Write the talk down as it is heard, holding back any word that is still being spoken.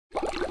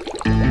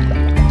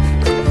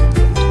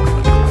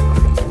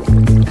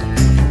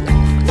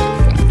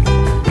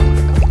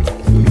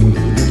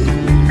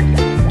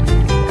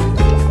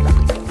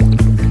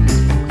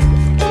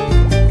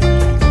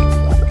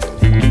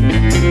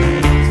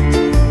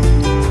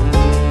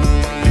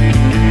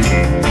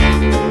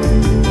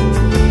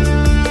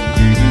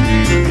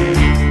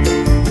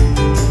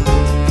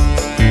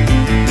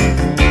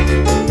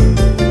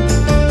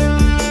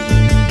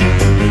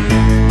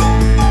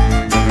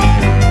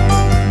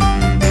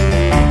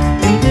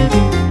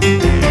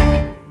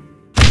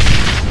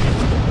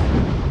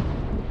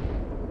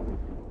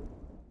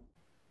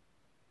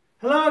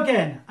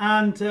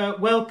and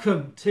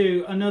welcome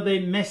to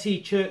another Messy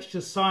Church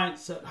to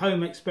Science at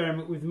Home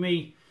experiment with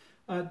me,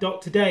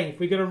 Dr. Dave.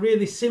 We've got a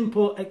really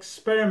simple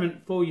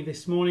experiment for you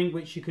this morning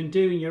which you can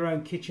do in your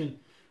own kitchen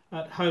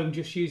at home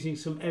just using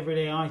some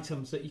everyday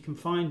items that you can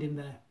find in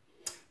there.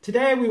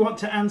 Today we want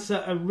to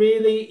answer a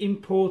really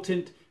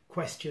important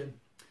question,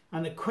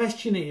 and the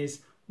question is,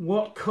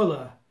 what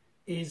colour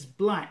is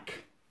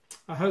black?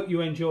 I hope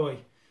you enjoy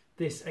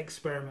this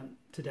experiment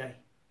today.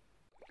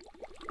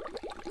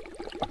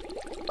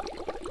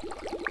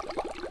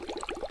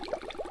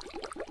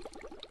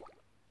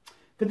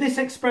 For this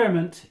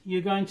experiment, you're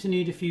going to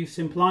need a few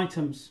simple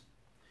items.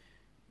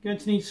 You're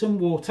going to need some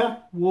water,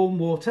 warm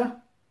water.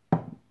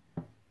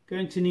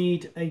 Going to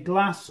need a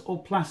glass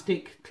or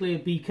plastic clear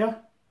beaker.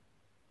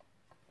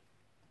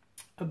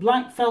 A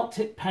black felt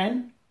tip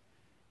pen.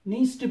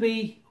 Needs to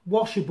be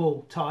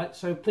washable type,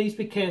 so please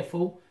be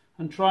careful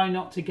and try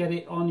not to get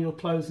it on your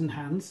clothes and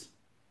hands.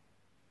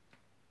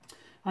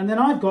 And then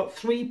I've got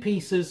 3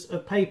 pieces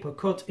of paper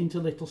cut into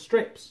little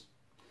strips.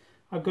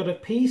 I've got a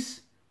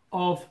piece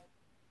of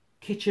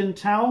kitchen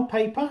towel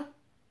paper.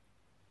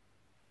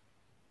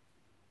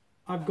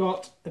 I've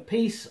got a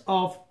piece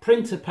of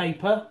printer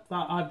paper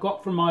that I've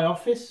got from my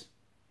office.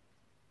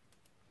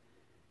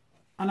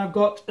 And I've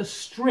got a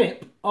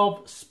strip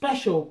of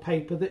special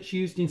paper that's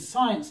used in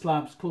science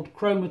labs called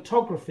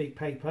chromatography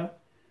paper.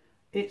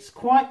 It's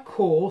quite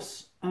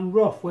coarse and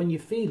rough when you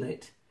feel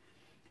it,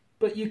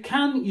 but you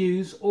can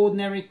use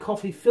ordinary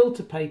coffee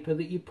filter paper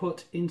that you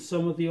put in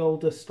some of the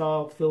older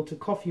style filter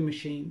coffee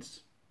machines.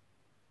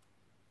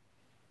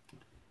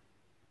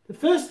 The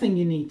first thing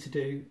you need to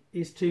do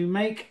is to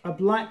make a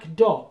black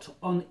dot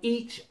on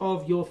each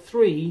of your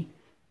 3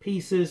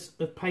 pieces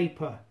of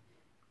paper,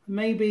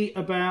 maybe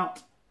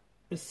about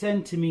a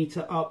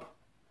centimetre up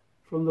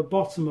from the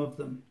bottom of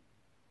them.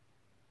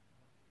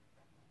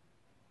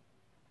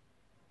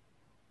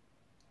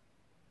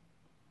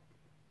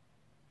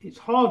 It's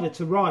harder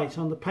to write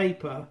on the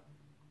paper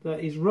that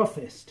is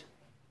roughest,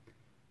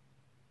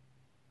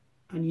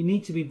 and you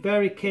need to be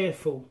very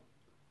careful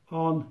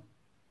on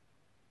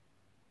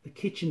the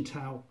kitchen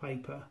towel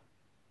paper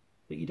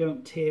that you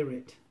don't tear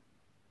it.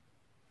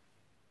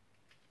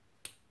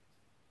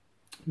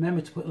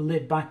 Remember to put the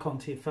lid back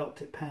onto your felt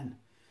tip pen.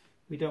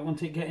 We don't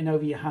want it getting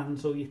over your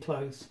hands or your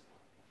clothes.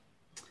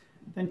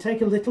 Then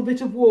take a little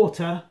bit of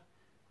water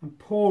and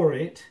pour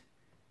it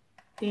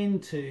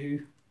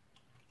into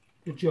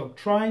the jug.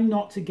 Try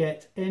not to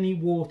get any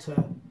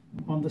water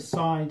on the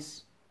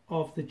sides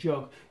of the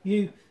jug.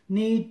 You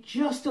need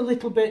just a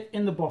little bit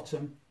in the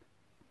bottom.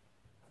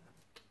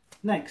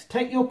 Next,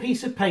 take your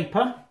piece of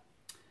paper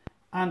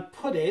and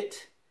put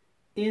it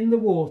in the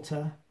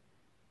water,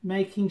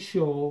 making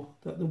sure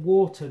that the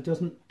water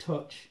doesn't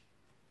touch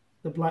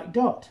the black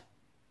dot.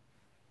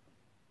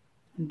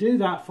 And do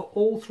that for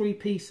all 3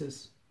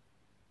 pieces.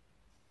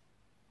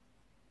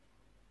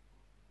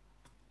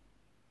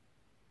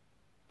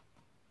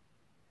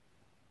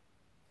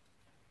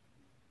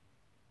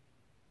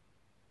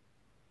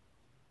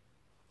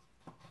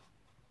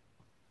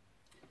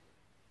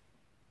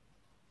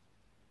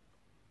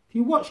 If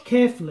you watch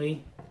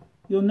carefully,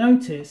 you'll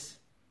notice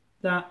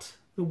that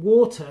the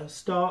water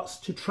starts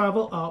to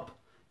travel up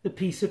the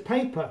piece of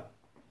paper.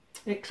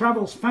 It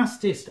travels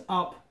fastest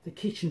up the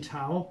kitchen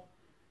towel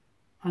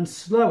and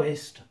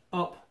slowest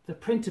up the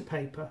printer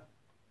paper.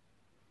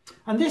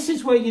 And this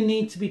is where you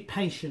need to be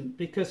patient,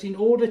 because in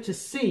order to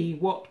see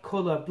what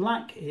colour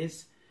black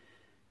is,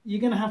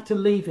 you're going to have to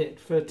leave it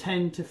for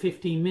 10 to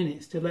 15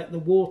 minutes to let the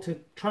water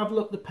travel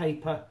up the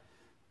paper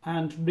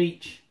and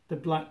reach the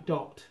black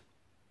dot.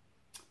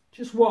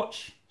 Just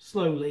watch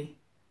slowly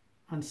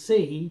and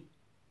see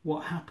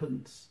what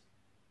happens.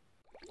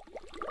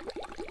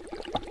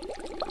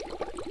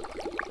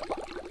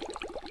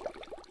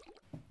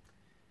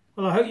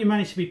 Well, I hope you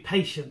managed to be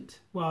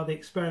patient while the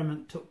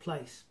experiment took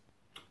place.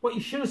 What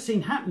you should have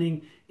seen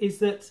happening is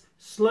that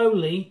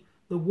slowly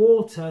the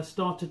water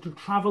started to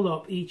travel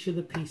up each of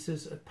the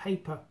pieces of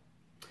paper.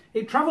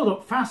 It travelled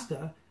up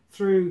faster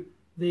through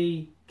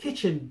the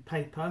kitchen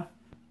paper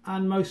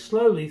and most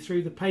slowly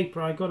through the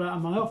paper I got out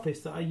of my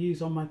office that I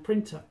use on my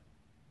printer.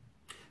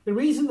 The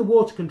reason the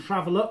water can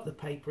travel up the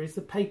paper is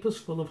the paper's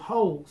full of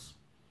holes.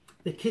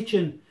 The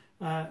kitchen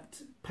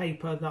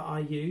paper that I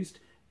used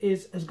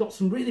has got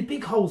some really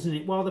big holes in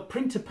it, while the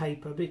printer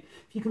paper, if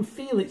you can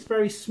feel, it's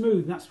very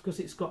smooth. That's because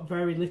it's got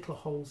very little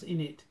holes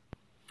in it.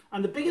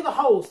 And the bigger the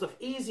holes, the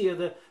easier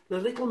the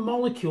little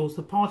molecules,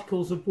 the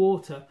particles of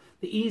water,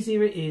 the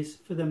easier it is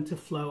for them to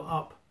flow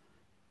up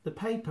the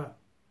paper.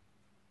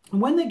 And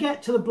when they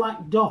get to the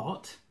black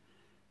dot,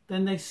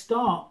 then they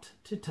start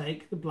to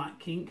take the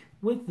black ink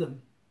with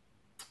them.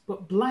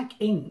 But black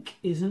ink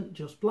isn't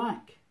just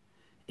black.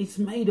 It's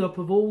made up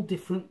of all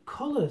different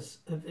colours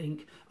of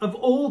ink, of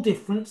all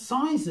different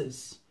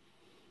sizes.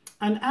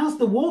 And as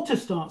the water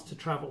starts to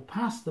travel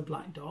past the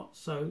black dot,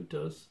 so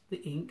does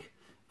the ink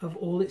of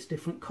all its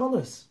different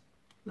colours.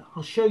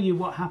 I'll show you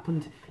what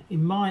happened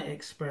in my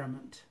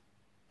experiment.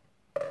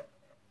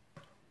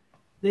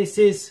 This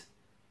is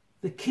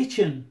the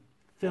kitchen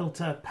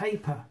filter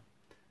paper.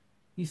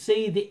 you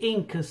see the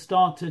ink has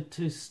started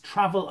to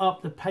travel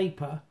up the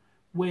paper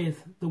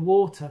with the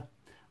water.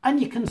 And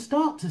you can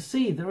start to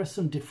see there are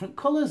some different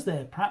colours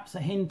there, perhaps a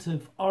hint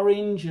of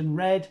orange and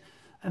red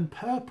and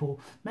purple.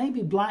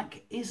 Maybe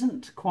black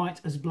isn't quite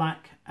as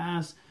black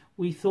as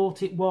we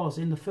thought it was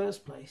in the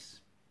first place.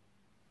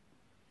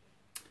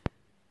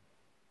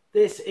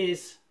 This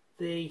is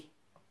the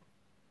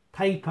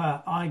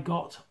paper I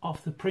got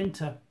off the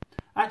printer.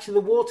 Actually,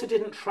 the water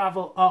didn't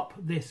travel up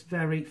this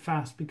very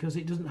fast because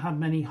it doesn't have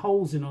many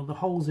holes in, or the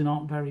holes in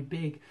aren't very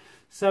big.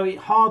 So it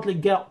hardly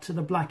got to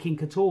the black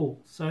ink at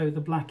all. So the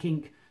black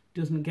ink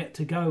doesn't get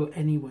to go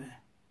anywhere.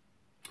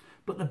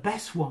 But the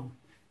best one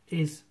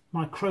is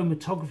my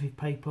chromatography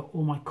paper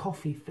or my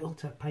coffee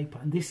filter paper.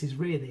 And this is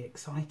really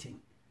exciting.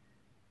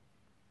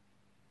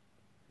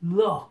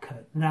 Look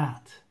at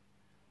that.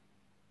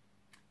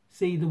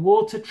 See, the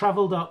water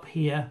travelled up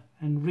here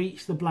and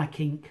reached the black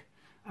ink.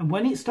 And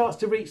when it starts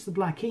to reach the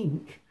black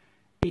ink,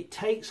 it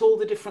takes all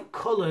the different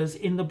colours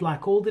in the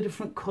black, all the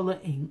different colour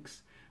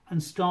inks,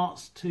 and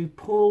starts to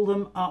pull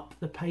them up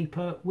the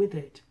paper with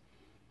it.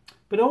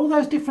 But all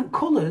those different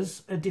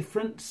colours are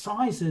different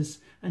sizes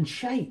and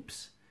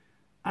shapes.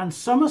 And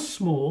some are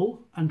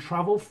small and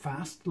travel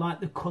fast,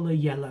 like the colour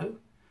yellow.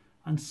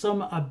 And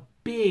some are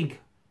big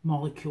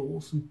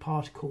molecules and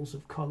particles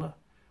of colour,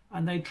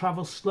 and they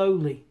travel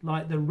slowly,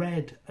 like the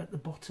red at the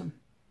bottom.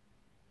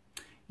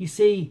 You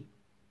see,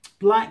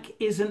 black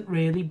isn't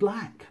really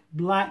black.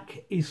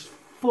 Black is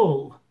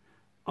full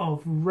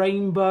of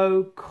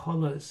rainbow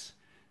colours.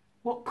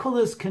 What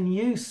colours can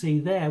you see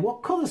there?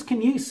 What colours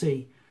can you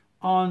see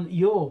on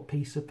your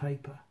piece of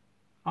paper?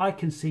 I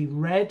can see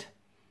red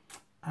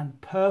and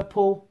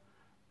purple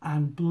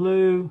and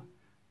blue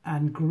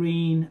and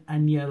green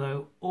and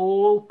yellow,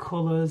 all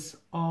colours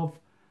of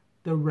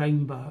the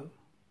rainbow.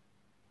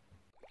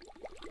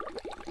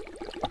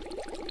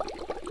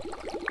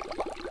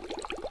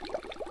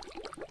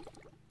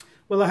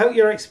 Well, I hope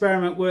your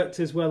experiment worked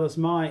as well as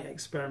my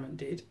experiment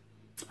did.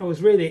 I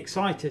was really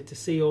excited to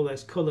see all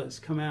those colours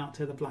come out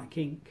of the black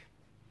ink.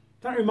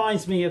 That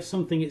reminds me of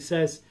something it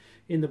says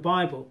in the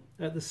Bible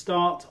at the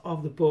start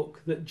of the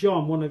book that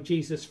John, one of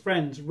Jesus'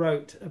 friends,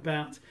 wrote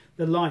about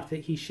the life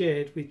that he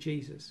shared with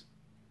Jesus.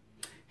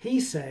 He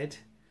said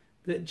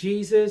that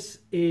Jesus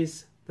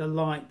is the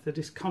light that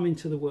is come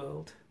into the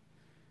world,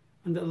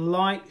 and that the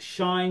light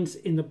shines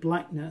in the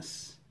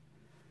blackness,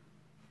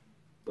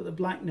 but the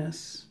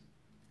blackness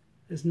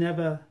has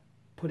never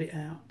put it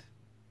out.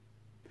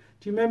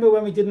 Do you remember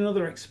when we did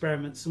another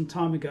experiment some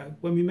time ago,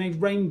 when we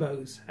made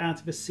rainbows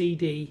out of a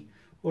CD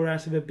or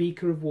out of a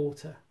beaker of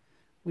water?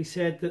 We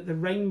said that the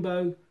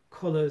rainbow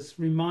colours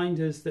remind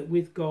us that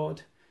with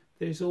God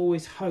there's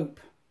always hope,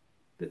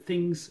 that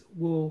things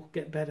will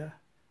get better.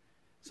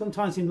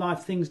 Sometimes in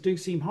life things do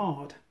seem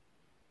hard,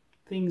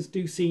 things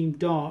do seem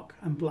dark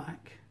and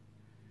black,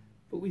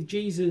 but with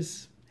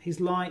Jesus,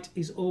 his light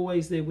is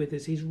always there with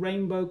us. His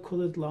rainbow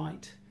coloured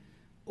light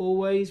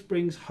always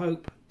brings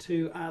hope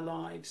to our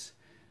lives,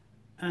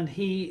 and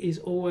he is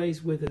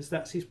always with us.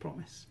 That's his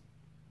promise.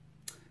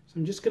 So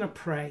I'm just going to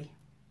pray.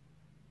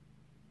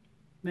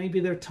 Maybe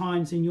there are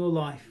times in your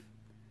life,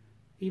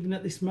 even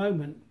at this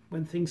moment,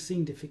 when things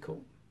seem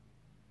difficult.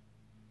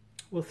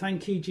 Well,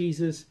 thank you,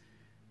 Jesus,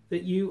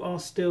 that you are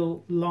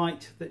still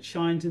light that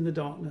shines in the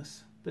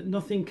darkness, that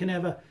nothing can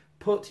ever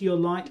put your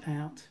light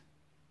out.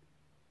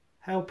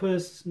 Help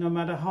us, no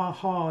matter how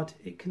hard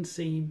it can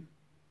seem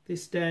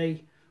this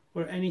day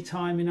or any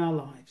time in our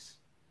lives.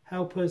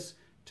 Help us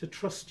to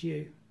trust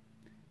you,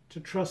 to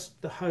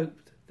trust the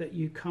hope that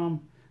you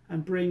come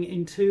and bring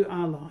into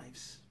our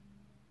lives.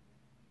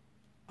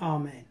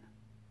 Amen.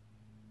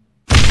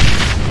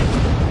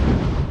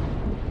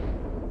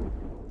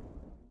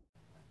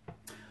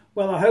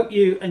 Well, I hope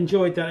you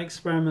enjoyed that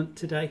experiment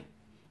today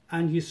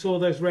and you saw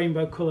those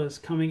rainbow colours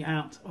coming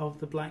out of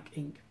the black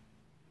ink.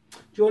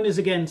 Join us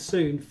again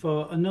soon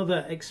for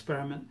another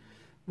experiment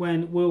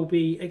when we'll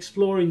be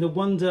exploring the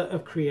wonder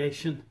of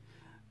creation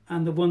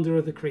and the wonder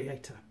of the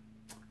Creator.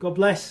 God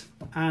bless,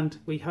 and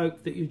we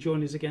hope that you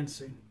join us again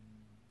soon.